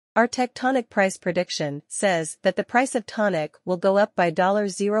Our Tectonic price prediction says that the price of TONIC will go up by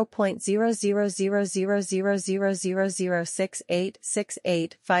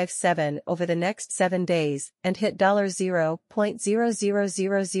 $0.0000000686857 over the next 7 days and hit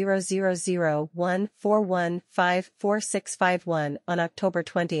 $0.0000001415465 on October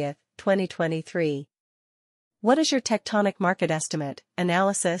 20, 2023. What is your Tectonic market estimate,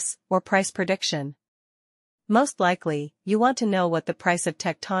 analysis, or price prediction? Most likely, you want to know what the price of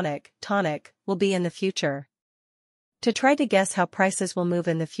Tectonic, TONIC, will be in the future. To try to guess how prices will move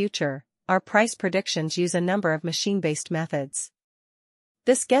in the future, our price predictions use a number of machine-based methods.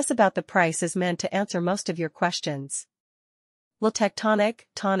 This guess about the price is meant to answer most of your questions. Will Tectonic,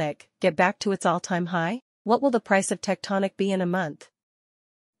 TONIC, get back to its all-time high? What will the price of Tectonic be in a month?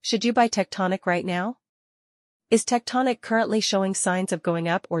 Should you buy Tectonic right now? Is Tectonic currently showing signs of going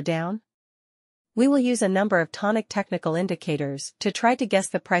up or down? We will use a number of TONIC technical indicators to try to guess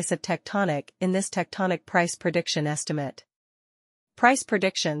the price of Tectonic in this Tectonic price prediction estimate. Price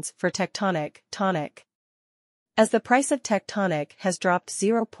predictions for Tectonic, TONIC. As the price of Tectonic has dropped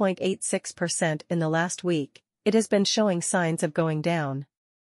 0.86% in the last week, it has been showing signs of going down.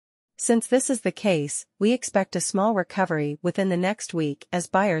 Since this is the case, we expect a small recovery within the next week as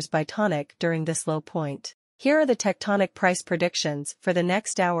buyers buy TONIC during this low point. Here are the Tectonic price predictions for the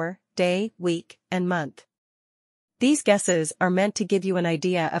next hour, day, week, and month. These guesses are meant to give you an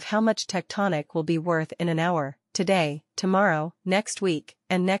idea of how much Tectonic will be worth in an hour, today, tomorrow, next week,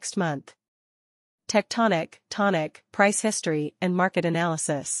 and next month. Tectonic, TONIC, price history and market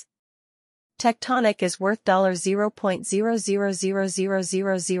analysis. Tectonic is worth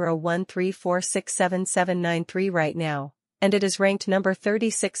 $0.0000000134677793 right now, and it is ranked number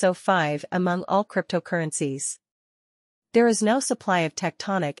 3605 among all cryptocurrencies. There is no supply of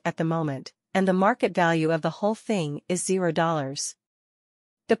Tectonic at the moment, and the market value of the whole thing is $0.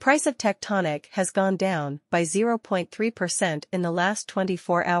 The price of Tectonic has gone down by 0.3% in the last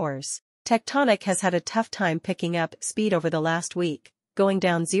 24 hours. Tectonic has had a tough time picking up speed over the last week, going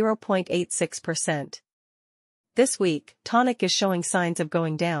down 0.86%. This week, TONIC is showing signs of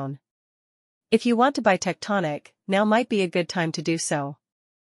going down. If you want to buy Tectonic, now might be a good time to do so.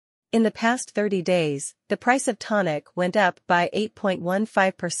 In the past 30 days, the price of TONIC went up by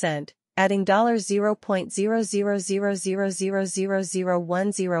 8.15%, adding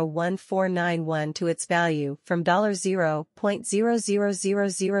 $0.0000000101491 to its value from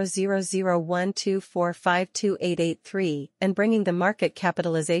 $0.000000124528883 and bringing the market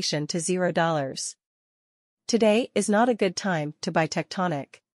capitalization to $0. Today is not a good time to buy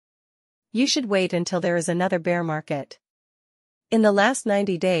Tectonic. You should wait until there is another bear market. In the last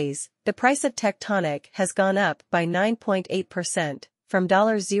 90 days, the price of Tectonic has gone up by 9.8%, from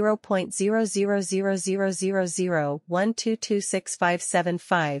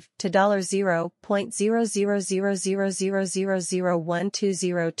 $0.0000001226575 to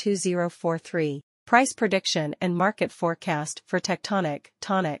 $0.000000001202043. Price prediction and market forecast for Tectonic,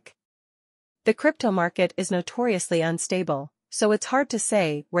 TONIC. The crypto market is notoriously unstable, so it's hard to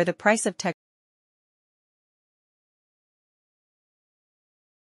say where the price of Tectonic